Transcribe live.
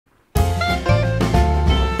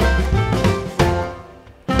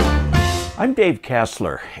I'm Dave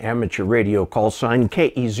Kassler, amateur radio call sign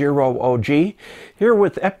KE0OG, here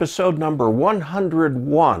with episode number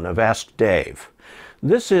 101 of Ask Dave.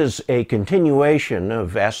 This is a continuation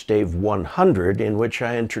of Ask Dave 100, in which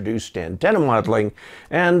I introduced antenna modeling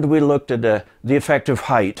and we looked at the effective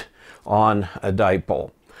height on a dipole.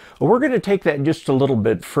 Well, we're going to take that just a little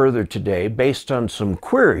bit further today based on some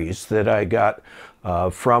queries that I got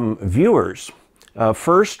from viewers.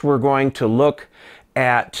 First, we're going to look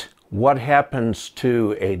at what happens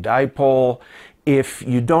to a dipole if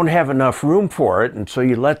you don't have enough room for it and so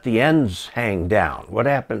you let the ends hang down. What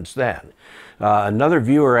happens then? Another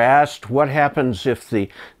viewer asked, what happens if the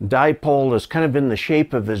dipole is kind of in the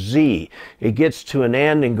shape of a Z? It gets to an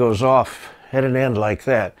end and goes off at an end like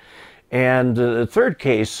that. And the third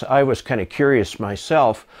case, I was kind of curious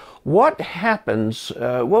myself. What happens,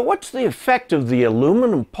 what's the effect of the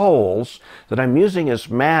aluminum poles that I'm using as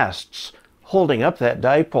masts holding up that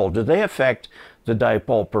dipole? Do they affect the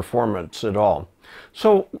dipole performance at all?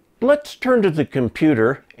 So let's turn to the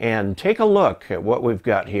computer and take a look at what we've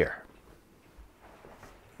got here.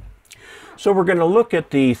 So we're going to look at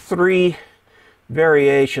the three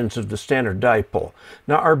variations of the standard dipole.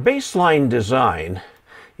 Now our baseline design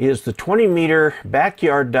is the 20-meter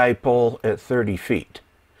backyard dipole at 30 feet.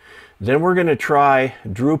 Then we're going to try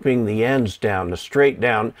drooping the ends down to straight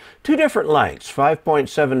down, two different lengths,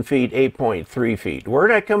 5.7 feet, 8.3 feet. Where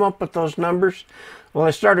did I come up with those numbers? Well, I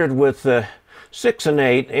started with 6 and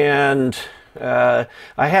 8, and I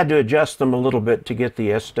had to adjust them a little bit to get the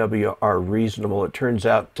SWR reasonable. It turns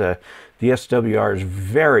out the SWR is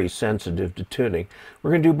very sensitive to tuning. We're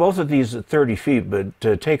going to do both of these at 30 feet, but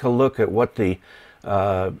take a look at what the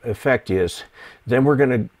effect is. Then we're going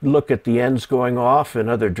to look at the ends going off in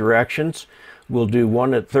other directions. We'll do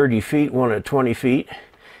one at 30 feet, one at 20 feet.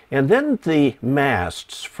 And then the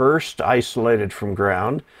masts, first isolated from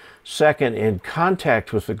ground, second in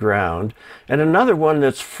contact with the ground, and another one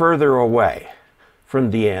that's further away from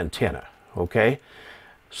the antenna. Okay?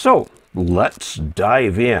 So let's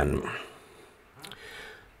dive in.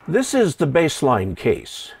 This is the baseline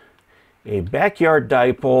case. A backyard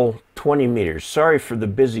dipole, 20 meters. Sorry for the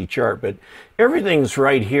busy chart, but everything's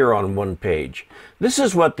right here on one page. This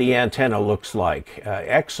is what the antenna looks like.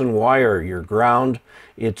 X and Y are your ground.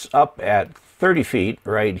 It's up at 30 feet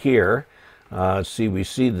right here. We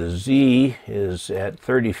see the Z is at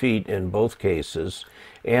 30 feet in both cases.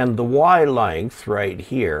 And the Y length right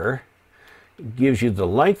here gives you the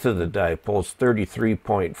length of the dipole,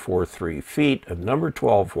 33.43 feet of number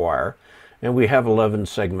 12 wire. And we have 11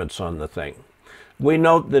 segments on the thing. We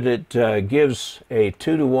note that it gives a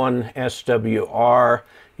 2-to-1 SWR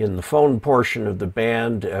in the phone portion of the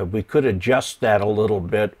band. We could adjust that a little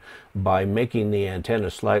bit by making the antenna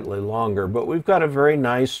slightly longer, but we've got a very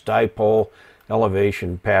nice dipole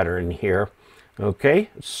elevation pattern here. Okay,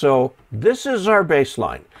 so this is our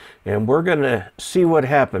baseline, and we're going to see what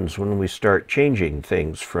happens when we start changing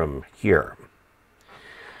things from here.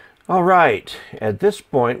 All right, at this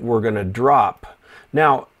point we're going to drop.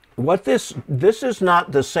 Now, this is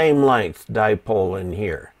not the same length dipole in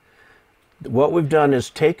here. What we've done is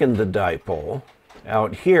taken the dipole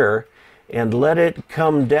out here and let it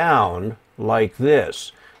come down like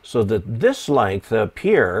this, so that this length up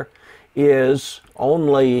here is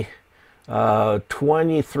only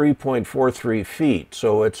 23.43 feet,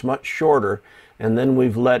 so it's much shorter, and then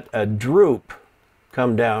we've let a droop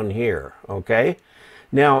come down here, okay?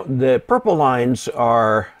 Now, the purple lines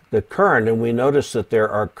are the current, and we notice that there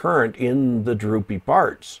are current in the droopy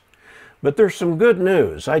parts. But there's some good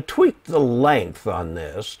news. I tweaked the length on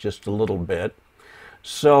this just a little bit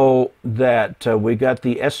so that we got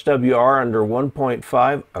the SWR under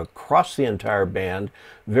 1.5 across the entire band.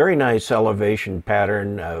 Very nice elevation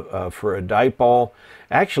pattern for a dipole.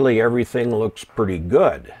 Actually, everything looks pretty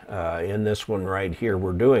good in this one right here.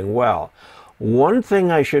 We're doing well. One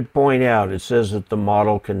thing I should point out, it says that the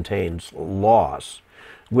model contains loss.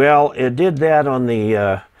 Well, it did that on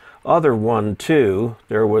the other one too.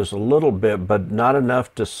 There was a little bit, but not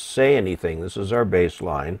enough to say anything. This is our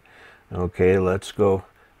baseline. Okay, let's go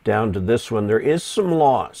down to this one. There is some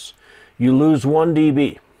loss. You lose 1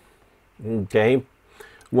 dB. Okay,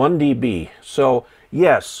 1 dB. So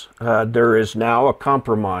yes, there is now a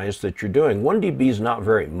compromise that you're doing. 1 dB is not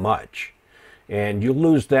very much. And you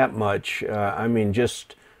lose that much, I mean,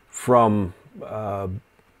 just from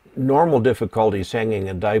normal difficulties hanging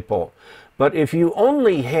a dipole. But if you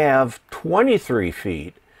only have 23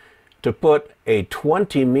 feet to put a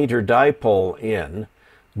 20-meter dipole in,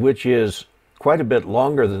 which is quite a bit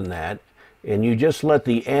longer than that, and you just let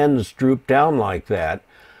the ends droop down like that,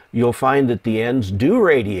 you'll find that the ends do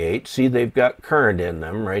radiate. See, they've got current in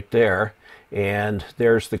them right there. And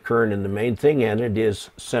there's the current in the main thing, and it is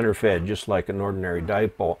center fed, just like an ordinary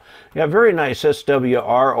dipole. Yeah, very nice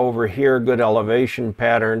SWR over here, good elevation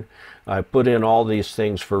pattern. I put in all these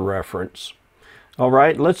things for reference. All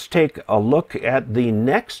right, let's take a look at the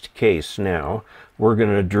next case now. We're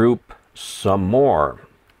going to droop some more.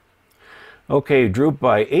 Okay, droop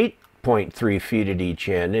by 8.3 feet at each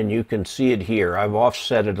end, and you can see it here. I've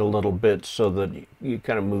offset it a little bit so that it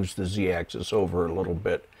kind of moves the z-axis over a little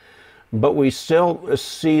bit. But we still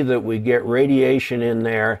see that we get radiation in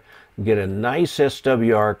there, get a nice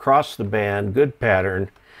SWR across the band, good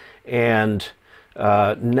pattern, and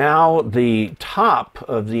now the top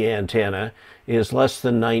of the antenna is less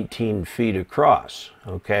than 19 feet across,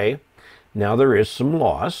 okay? Now there is some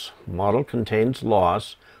loss. Model contains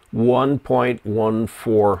loss,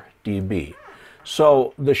 1.14 dB.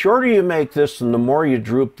 So the shorter you make this and the more you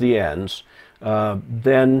droop the ends,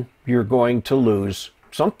 then you're going to lose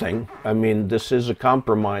something. I mean, this is a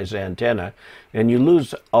compromise antenna, and you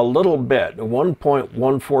lose a little bit. 1.14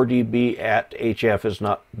 dB at HF is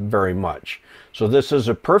not very much. So this is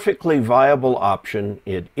a perfectly viable option.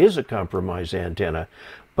 It is a compromise antenna,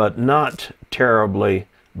 but not terribly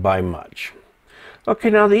by much. Okay,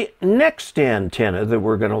 now the next antenna that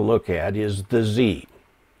we're going to look at is the Z.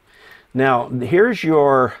 Now, here's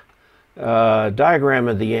your diagram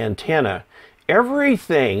of the antenna.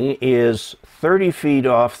 Everything is 30 feet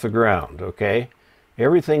off the ground, okay?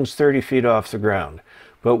 Everything's 30 feet off the ground.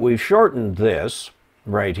 But we've shortened this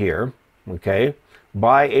right here, okay,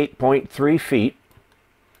 by 8.3 feet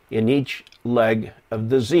in each leg of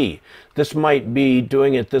the Z. This might be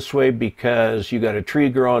doing it this way because you got a tree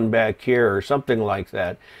growing back here or something like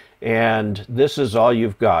that. And this is all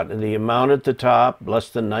you've got. And the amount at the top, less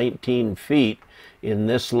than 19 feet in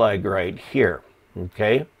this leg right here,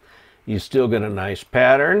 okay? You still get a nice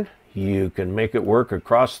pattern. You can make it work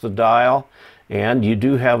across the dial, and you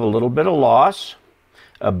do have a little bit of loss,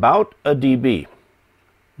 about a dB.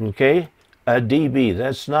 Okay, a dB,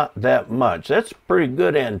 that's not that much. That's a pretty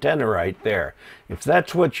good antenna right there. If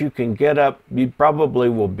that's what you can get up, you probably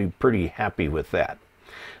will be pretty happy with that.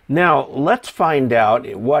 Now, let's find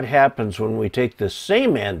out what happens when we take the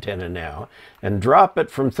same antenna now and drop it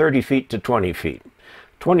from 30 feet to 20 feet.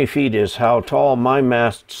 20 feet is how tall my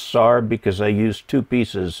masts are because I used 2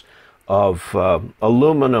 pieces of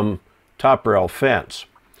aluminum top rail fence.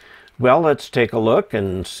 Well, let's take a look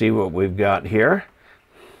and see what we've got here.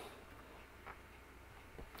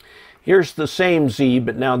 Here's the same Z,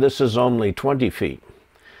 but now this is only 20 feet.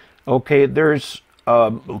 Okay, there's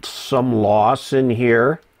some loss in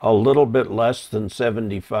here, a little bit less than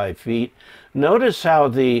 75 feet. Notice how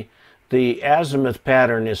the azimuth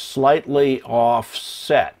pattern is slightly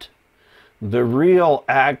offset. The real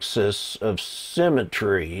axis of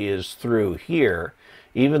symmetry is through here,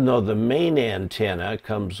 even though the main antenna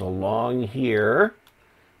comes along here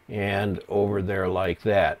and over there like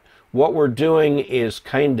that. What we're doing is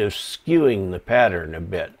kind of skewing the pattern a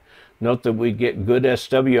bit. Note that we get good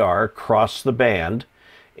SWR across the band,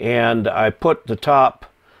 and I put the top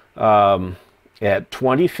at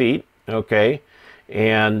 20 feet, okay?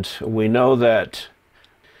 And we know that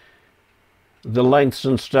the lengths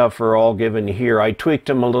and stuff are all given here. I tweaked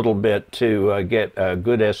them a little bit to get a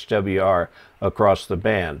good SWR across the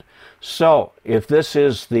band. So if this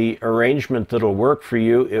is the arrangement that'll work for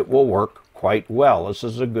you, it will work quite well. This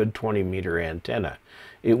is a good 20-meter antenna.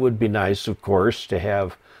 It would be nice, of course, to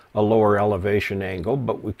have a lower elevation angle,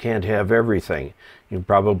 but we can't have everything. You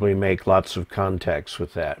probably make lots of contacts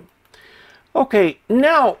with that. Okay,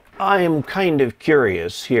 now I am kind of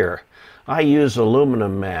curious here. I use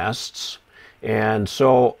aluminum masts, and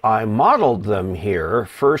so I modeled them here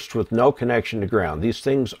first with no connection to ground. These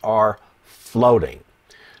things are floating.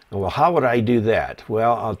 Well, how would I do that?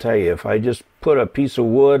 Well, I'll tell you, if I just put a piece of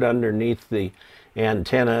wood underneath the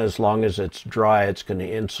antenna, as long as it's dry, it's going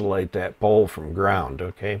to insulate that pole from ground,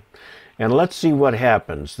 okay? And let's see what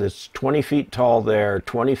happens. It's 20 feet tall there,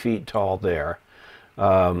 20 feet tall there.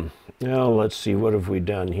 Now, let's see, what have we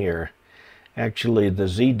done here? Actually, the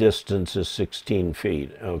Z distance is 16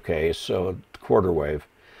 feet, okay, so quarter wave.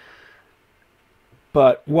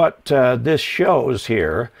 But what this shows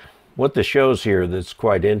here, that's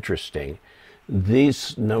quite interesting,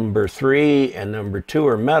 these number 3 and number 2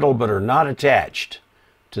 are metal but are not attached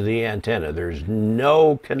to the antenna. There's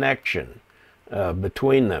no connection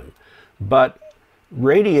between them. But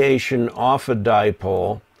radiation off a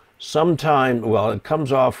dipole, well, it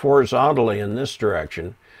comes off horizontally in this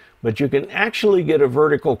direction, but you can actually get a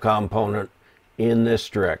vertical component in this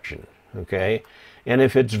direction, okay? And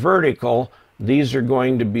if it's vertical, these are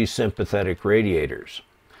going to be sympathetic radiators.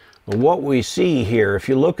 And what we see here, if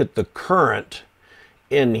you look at the current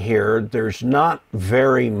in here, there's not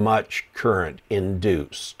very much current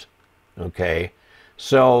induced, okay?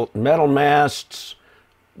 So metal masts,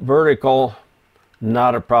 vertical,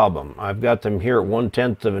 not a problem. I've got them here at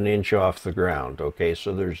 1/10 of an inch off the ground, okay?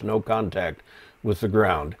 So there's no contact with the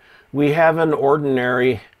ground. We have an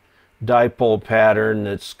ordinary dipole pattern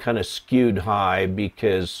that's kind of skewed high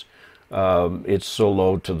because it's so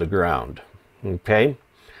low to the ground, okay?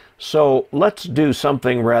 So let's do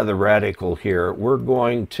something rather radical here. We're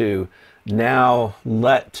going to now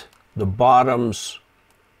let the bottoms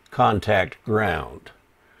contact ground.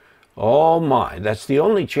 Oh my, that's the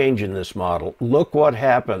only change in this model. Look what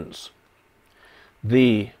happens.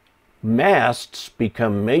 The masts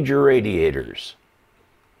become major radiators,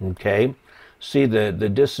 okay? See the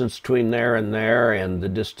distance between there and the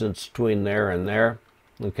distance between there and there,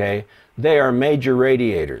 okay? They are major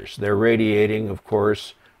radiators. They're radiating, of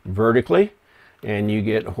course, vertically, and you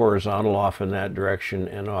get horizontal off in that direction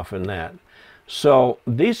and off in that. So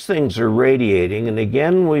these things are radiating, and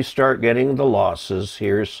again we start getting the losses.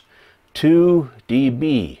 Here's 2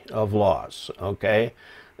 dB of loss, okay?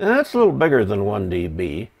 And that's a little bigger than 1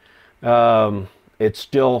 dB. It's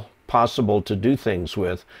still possible to do things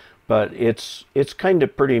with, but it's kind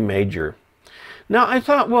of pretty major. Now I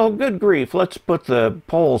thought, well, good grief, let's put the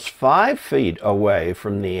poles 5 feet away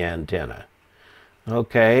from the antenna.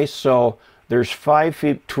 Okay, so there's 5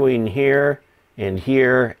 feet between here, and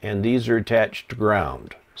these are attached to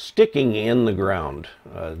ground, sticking in the ground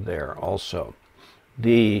there also.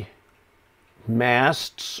 The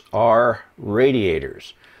masts are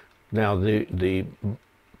radiators. Now the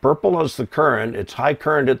purple is the current. It's high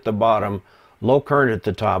current at the bottom, low current at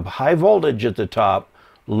the top, high voltage at the top,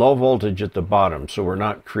 low voltage at the bottom, so we're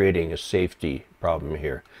not creating a safety problem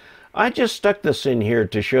here. I just stuck this in here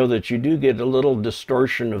to show that you do get a little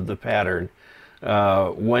distortion of the pattern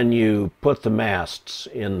when you put the masts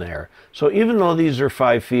in there. So even though these are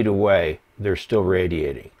 5 feet away, they're still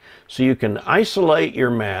radiating. So you can isolate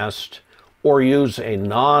your mast or use a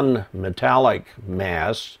non-metallic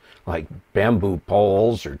mast like bamboo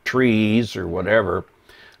poles or trees or whatever,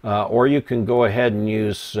 or you can go ahead and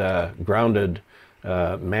use grounded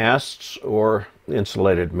masts or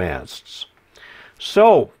insulated masts.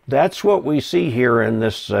 So that's what we see here in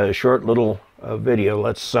this short little video.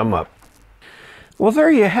 Let's sum up. Well,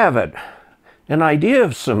 there you have it. An idea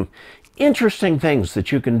of some interesting things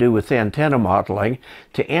that you can do with antenna modeling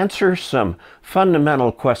to answer some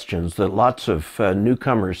fundamental questions that lots of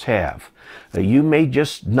newcomers have. You may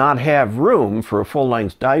just not have room for a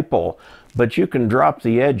full-length dipole, but you can drop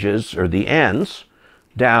the edges or the ends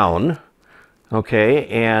down. Okay,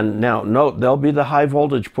 and now note, there'll be the high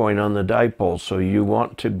voltage point on the dipole, so you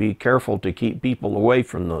want to be careful to keep people away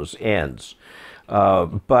from those ends.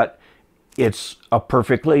 But it's a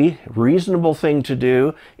perfectly reasonable thing to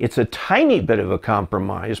do. It's a tiny bit of a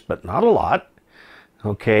compromise, but not a lot.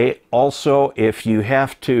 Okay, also, if you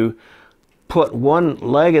have to put one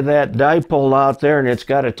leg of that dipole out there and it's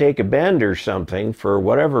got to take a bend or something for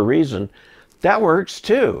whatever reason, that works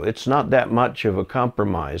too. It's not that much of a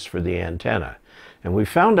compromise for the antenna. And we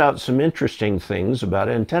found out some interesting things about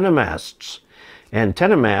antenna masts.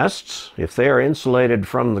 Antenna masts, if they are insulated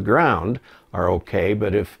from the ground, are okay,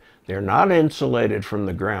 but if they're not insulated from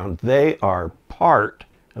the ground, they are part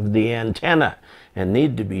of the antenna and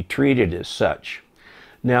need to be treated as such.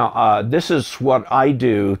 Now, this is what I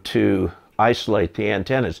do to isolate the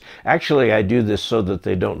antennas. Actually, I do this so that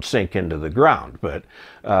they don't sink into the ground, but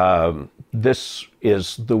this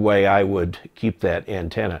is the way I would keep that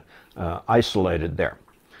antenna isolated there.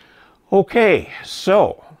 Okay,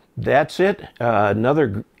 so that's it.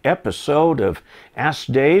 Another episode of Ask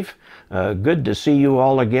Dave. Good to see you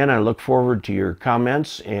all again. I look forward to your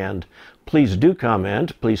comments, and please do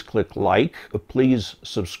comment. Please click like. Please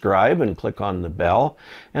subscribe and click on the bell.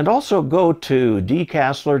 And also go to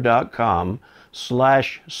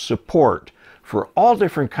dcasler.com/support for all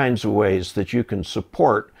different kinds of ways that you can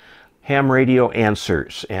support Ham Radio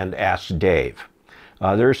Answers and Ask Dave.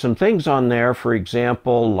 There are some things on there, for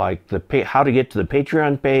example, like how to get to the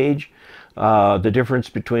Patreon page, the difference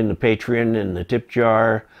between the Patreon and the tip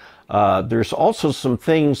jar. There's also some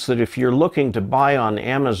things that if you're looking to buy on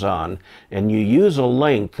Amazon and you use a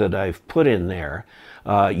link that I've put in there,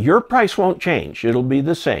 your price won't change. It'll be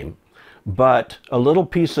the same. But a little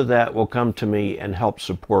piece of that will come to me and help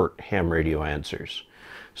support Ham Radio Answers.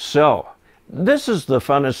 So, this is the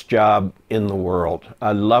funnest job in the world.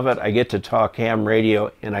 I love it. I get to talk ham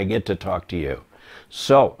radio and I get to talk to you.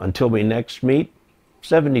 So, until we next meet,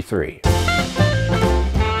 73.